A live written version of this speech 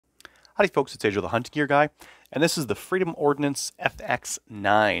Howdy folks, it's Adriel the Hunting Gear Guy, and this is the Freedom Ordnance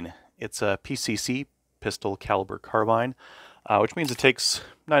FX9. It's a PCC, pistol caliber carbine, which means it takes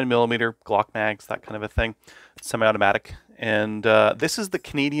 9mm Glock mags, that kind of a thing, semi-automatic. And this is the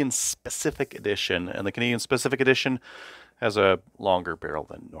Canadian Specific Edition, and the Canadian Specific Edition has a longer barrel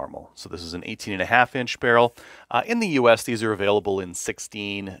than normal. So this is an 18.5-inch barrel. In the US, these are available in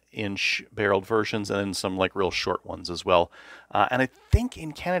 16-inch barreled versions and then some like real short ones as well. And I think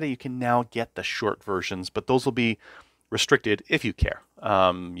in Canada you can now get the short versions, but those will be restricted if you care.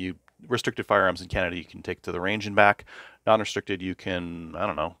 Restricted firearms in Canada you can take to the range and back. Non-restricted you can, I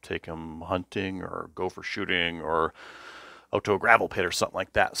don't know, take them hunting or go for shooting or out to a gravel pit or something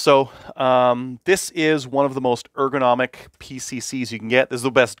like that. So this is one of the most ergonomic PCCs you can get. This is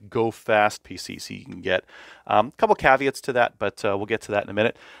the best go fast PCC you can get. A couple caveats to that, but we'll get to that in a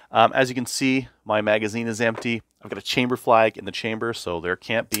minute. As you can see, my magazine is empty. I've got a chamber flag in the chamber, so there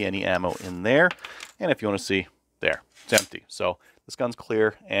can't be any ammo in there. And if you want to see, there, it's empty. So this gun's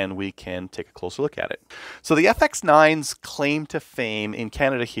clear, and we can take a closer look at it. So the FX9's claim to fame in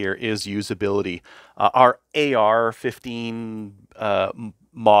Canada here is usability. Our AR-15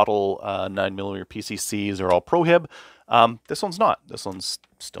 model 9mm PCCs are all prohib. This one's not. This one's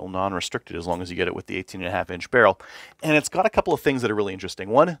still non-restricted as long as you get it with the 18.5-inch barrel. And it's got a couple of things that are really interesting.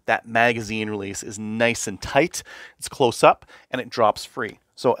 One, that magazine release is nice and tight. It's close up, and it drops free.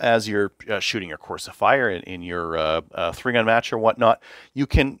 So as you're shooting your course of fire in your 3-gun match or whatnot, you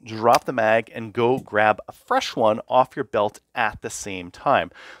can drop the mag and go grab a fresh one off your belt at the same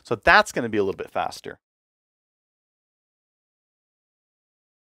time. So that's going to be a little bit faster.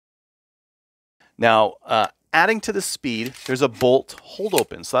 Now, adding to the speed, there's a bolt hold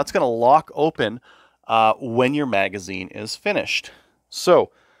open. So that's going to lock open when your magazine is finished. So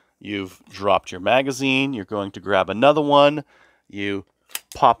you've dropped your magazine, you're going to grab another one, you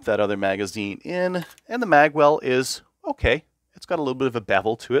pop that other magazine in, and the mag well is okay. It's got a little bit of a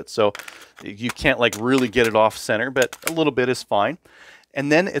bevel to it, so you can't like really get it off center, but a little bit is fine. And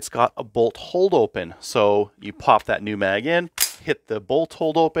then it's got a bolt hold open. So you pop that new mag in, hit the bolt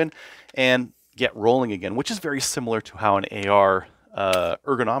hold open, and get rolling again, which is very similar to how an AR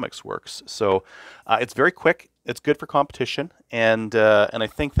ergonomics works. So it's very quick. It's good for competition, and I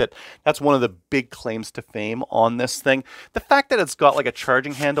think that that's one of the big claims to fame on this thing. The fact that it's got like a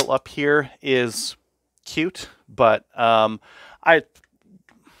charging handle up here is cute, but I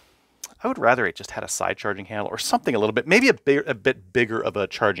would rather it just had a side charging handle or something a little bit, maybe a bit bigger of a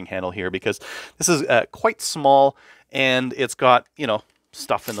charging handle here, because this is quite small and it's got, you know,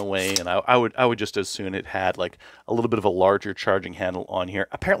 stuff in the way, and I would just as soon it had like a little bit of a larger charging handle on here.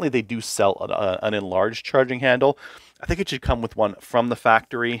 Apparently they do sell an enlarged charging handle. I think it should come with one from the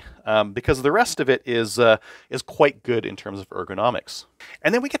factory, because the rest of it is quite good in terms of ergonomics.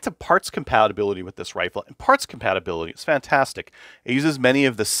 And then we get to parts compatibility with this rifle, and parts compatibility is fantastic. It uses many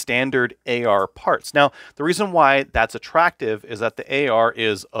of the standard AR parts. Now, the reason why that's attractive is that the AR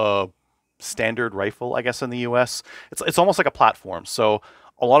is a standard rifle, I guess, in the US. It's almost like a platform. So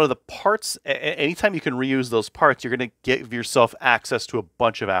a lot of the parts, anytime you can reuse those parts, you're going to give yourself access to a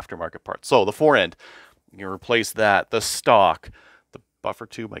bunch of aftermarket parts. So the forend, you can replace that. The stock, the buffer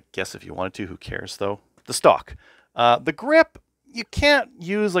tube, I guess if you wanted to, who cares though? The stock. The grip, you can't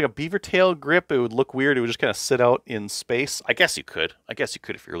use like a beaver tail grip. It would look weird. It would just kind of sit out in space. I guess you could. I guess you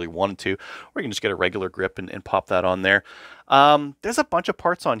could if you really wanted to. Or you can just get a regular grip and pop that on there. There's a bunch of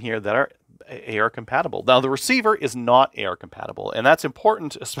parts on here that are AR compatible. Now the receiver is not AR compatible, and that's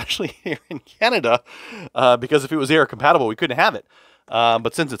important, especially here in Canada, because if it was AR compatible, we couldn't have it.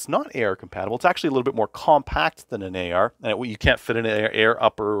 But since it's not AR compatible, it's actually a little bit more compact than an AR, and you can't fit an AR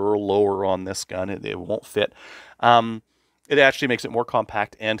upper or lower on this gun. It won't fit. It actually makes it more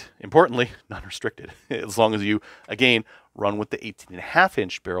compact and, importantly, non-restricted, as long as you, again, run with the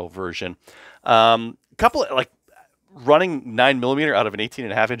 18.5-inch barrel version. Couple of, like, running 9mm out of an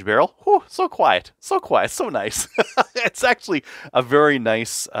 18.5-inch barrel, whew, so quiet, so nice. It's actually a very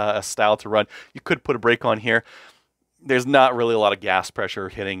nice style to run. You could put a brake on here. There's not really a lot of gas pressure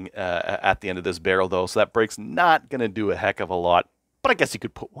hitting at the end of this barrel, though, so that brake's not going to do a heck of a lot. But I guess you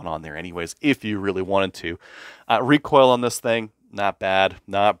could put one on there anyways if you really wanted to. Recoil on this thing, not bad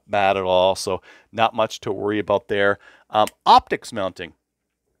at all, so not much to worry about there. Optics mounting.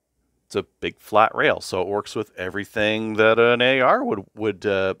 It's a big flat rail, so it works with everything that an AR would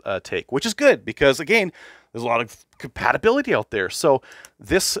take, which is good because, again, there's a lot of compatibility out there. So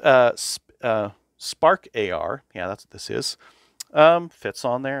this Spark AR, yeah, that's what this is, fits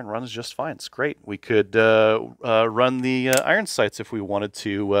on there and runs just fine. It's great. We could run the iron sights if we wanted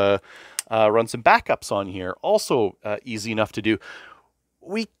to run some backups on here. Also easy enough to do.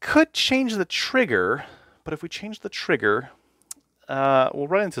 we could change the trigger, but if we change the trigger, we'll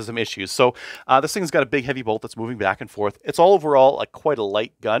run into some issues. So this thing's got a big heavy bolt that's moving back and forth. It's all overall like quite a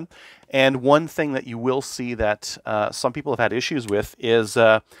light gun. And one thing that you will see that some people have had issues with is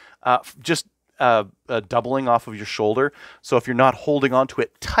just doubling off of your shoulder. So if you're not holding onto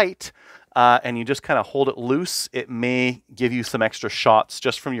it tight and you just kind of hold it loose, it may give you some extra shots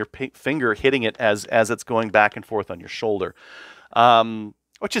just from your finger hitting it as it's going back and forth on your shoulder.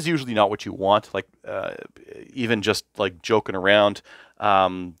 Which is usually not what you want. Like even just like joking around,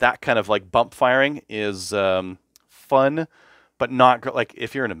 that kind of like bump firing is fun, but not like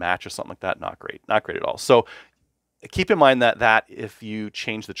if you're in a match or something like that, not great at all. So keep in mind that if you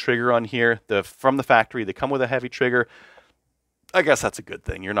change the trigger on here, from the factory, they come with a heavy trigger. I guess that's a good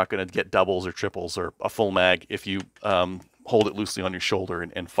thing. You're not going to get doubles or triples or a full mag if you hold it loosely on your shoulder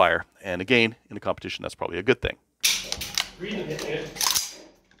and fire. And again, in the competition, that's probably a good thing.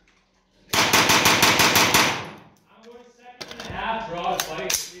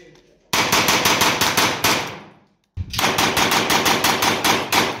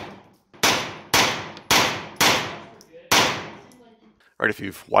 All right, if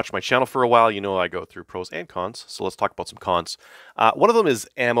you've watched my channel for a while, you know I go through pros and cons. So let's talk about some cons. One of them is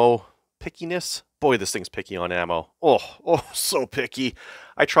ammo pickiness. Boy, this thing's picky on ammo. Oh, so picky.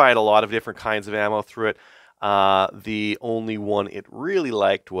 I tried a lot of different kinds of ammo through it. The only one it really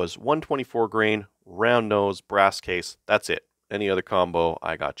liked was 124 grain, round nose, brass case. That's it. Any other combo,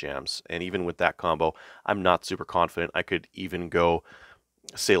 I got jams. And even with that combo, I'm not super confident I could even go,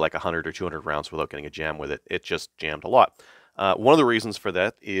 say, like 100 or 200 rounds without getting a jam with it. It just jammed a lot. One of the reasons for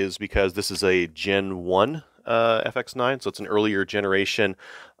that is because this is a Gen 1 FX9, so it's an earlier generation.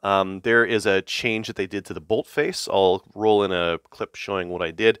 There is a change that they did to the bolt face. I'll roll in a clip showing what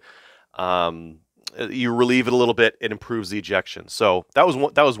I did. You relieve it a little bit, it improves the ejection. So that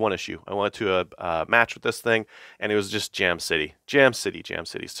was one issue. I wanted to match with this thing, and it was just jam city.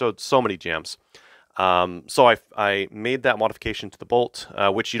 So many jams. So I made that modification to the bolt,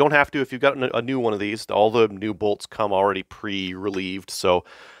 which you don't have to if you've got a new one of these. All the new bolts come already pre-relieved, so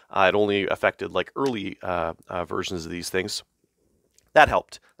it only affected like early versions of these things. That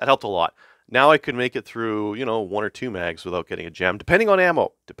helped. That helped a lot. Now I could make it through, 1 or 2 mags without getting a jam, depending on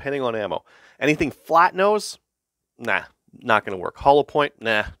ammo. Anything flat nose, nah, not going to work. Hollow point,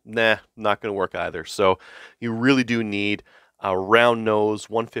 nah, not going to work either. So you really do need a round nose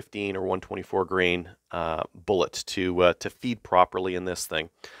 115 or 124 grain bullet to feed properly in this thing.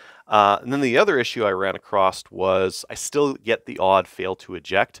 And then the other issue I ran across was I still get the odd fail to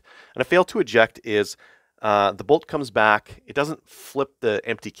eject. And a fail to eject is the bolt comes back, it doesn't flip the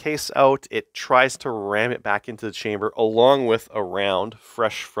empty case out, it tries to ram it back into the chamber along with a round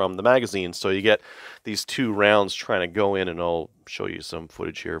fresh from the magazine. So you get these 2 rounds trying to go in, and I'll show you some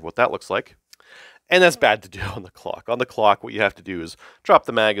footage here of what that looks like. And that's bad to do on the clock. On the clock, what you have to do is drop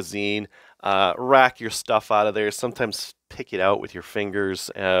the magazine, rack your stuff out of there, sometimes pick it out with your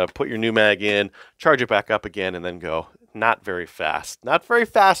fingers, put your new mag in, charge it back up again, and then go. Not very fast. Not very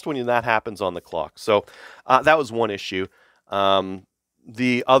fast when that happens on the clock. So that was one issue.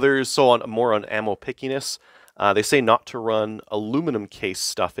 The others, so more on ammo pickiness, they say not to run aluminum case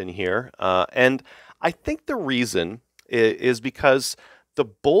stuff in here. And I think the reason is because the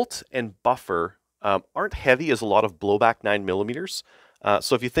bolt and buffer aren't heavy as a lot of blowback 9mm.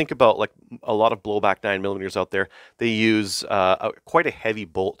 So if you think about like a lot of blowback 9mm out there, they use quite a heavy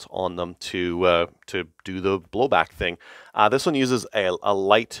bolt on them to do the blowback thing. This one uses a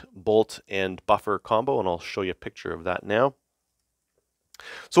light bolt and buffer combo, and I'll show you a picture of that now.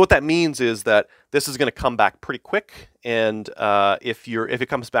 So what that means is that this is going to come back pretty quick, and if it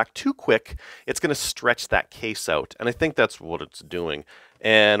comes back too quick, it's going to stretch that case out, and I think that's what it's doing.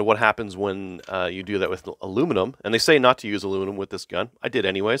 And what happens when you do that with aluminum, and they say not to use aluminum with this gun, I did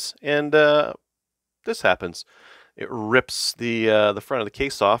anyways, and this happens. It rips the front of the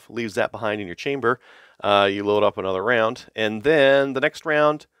case off, leaves that behind in your chamber. You load up another round, and then the next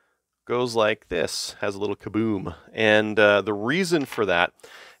round goes like this, has a little kaboom. And the reason for that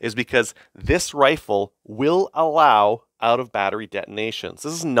is because this rifle will allow out of battery detonations.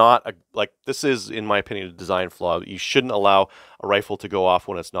 This is not this is, in my opinion, a design flaw. You shouldn't allow a rifle to go off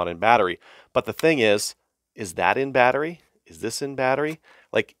when it's not in battery. But the thing is that in battery? Is this in battery?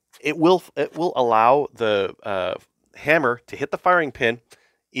 Like it will allow the hammer to hit the firing pin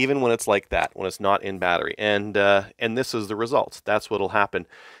even when it's like that, when it's not in battery. And this is the result. That's what'll happen,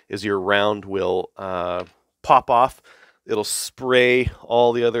 is your round will pop off. It'll spray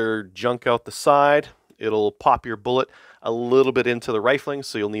all the other junk out the side. It'll pop your bullet a little bit into the rifling,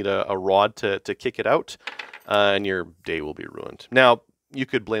 so you'll need a rod to kick it out, and your day will be ruined. Now, you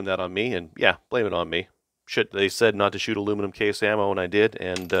could blame that on me, and yeah, blame it on me. They said not to shoot aluminum case ammo, and I did,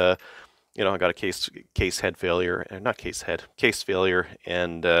 and you know, I got a case head failure, and not case failure,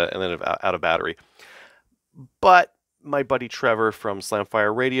 and then out of battery. But my buddy Trevor from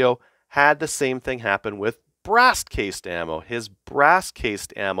Slamfire Radio had the same thing happen with brass cased ammo. His brass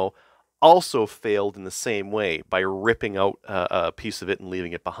cased ammo also failed in the same way by ripping out a piece of it and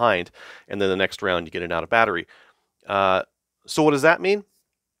leaving it behind, and then the next round you get it out of battery. So what does that mean?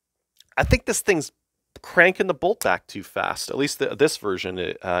 I think this thing's cranking the bolt back too fast. At least this version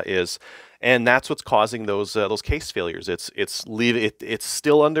is, and that's what's causing those case failures. It's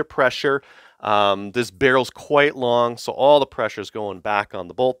still under pressure. This barrel's quite long, so all the pressure is going back on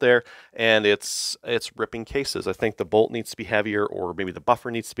the bolt there, and it's ripping cases. I think the bolt needs to be heavier, or maybe the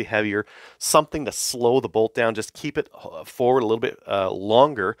buffer needs to be heavier. Something to slow the bolt down. Just keep it forward a little bit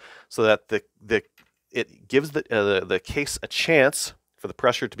longer, so that it gives the case a chance for the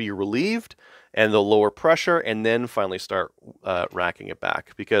pressure to be relieved and the lower pressure, and then finally start racking it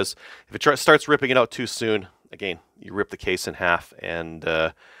back. Because if it starts ripping it out too soon, again, you rip the case in half, and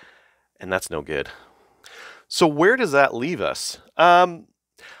that's no good. So where does that leave us?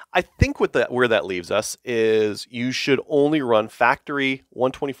 I think where that leaves us is you should only run factory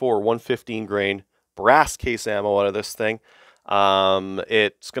 124 or 115 grain brass case ammo out of this thing.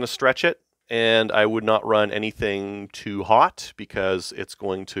 It's going to stretch it, and I would not run anything too hot because it's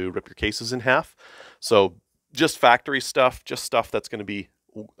going to rip your cases in half. So just factory stuff, just stuff that's going to be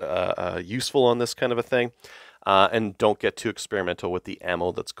useful on this kind of a thing. And don't get too experimental with the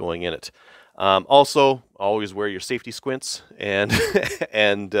ammo that's going in it. Also, always wear your safety squints, and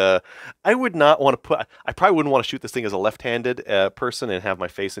I would not want to I probably wouldn't want to shoot this thing as a left-handed person and have my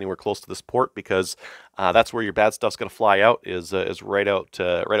face anywhere close to this port, because that's where your bad stuff's going to fly out, is right out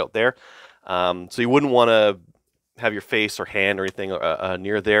there. So you wouldn't want to have your face or hand or anything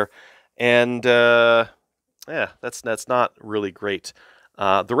near there, and yeah, that's not really great.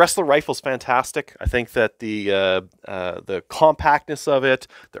 The rest of the rifle is fantastic. I think that the compactness of it,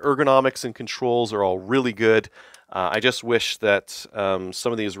 the ergonomics and controls are all really good. I just wish that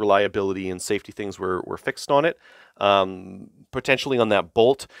some of these reliability and safety things were fixed on it. Potentially on that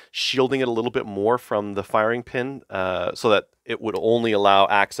bolt, shielding it a little bit more from the firing pin, so that it would only allow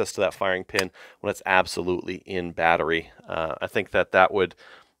access to that firing pin when it's absolutely in battery. I think that would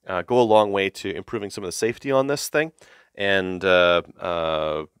go a long way to improving some of the safety on this thing. And I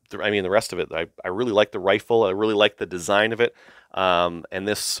mean, the rest of it, I really like the rifle. I really like the design of it. And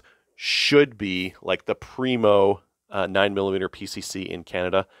this should be like the primo 9mm PCC in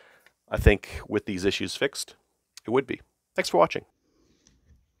Canada. I think with these issues fixed, it would be. Thanks for watching.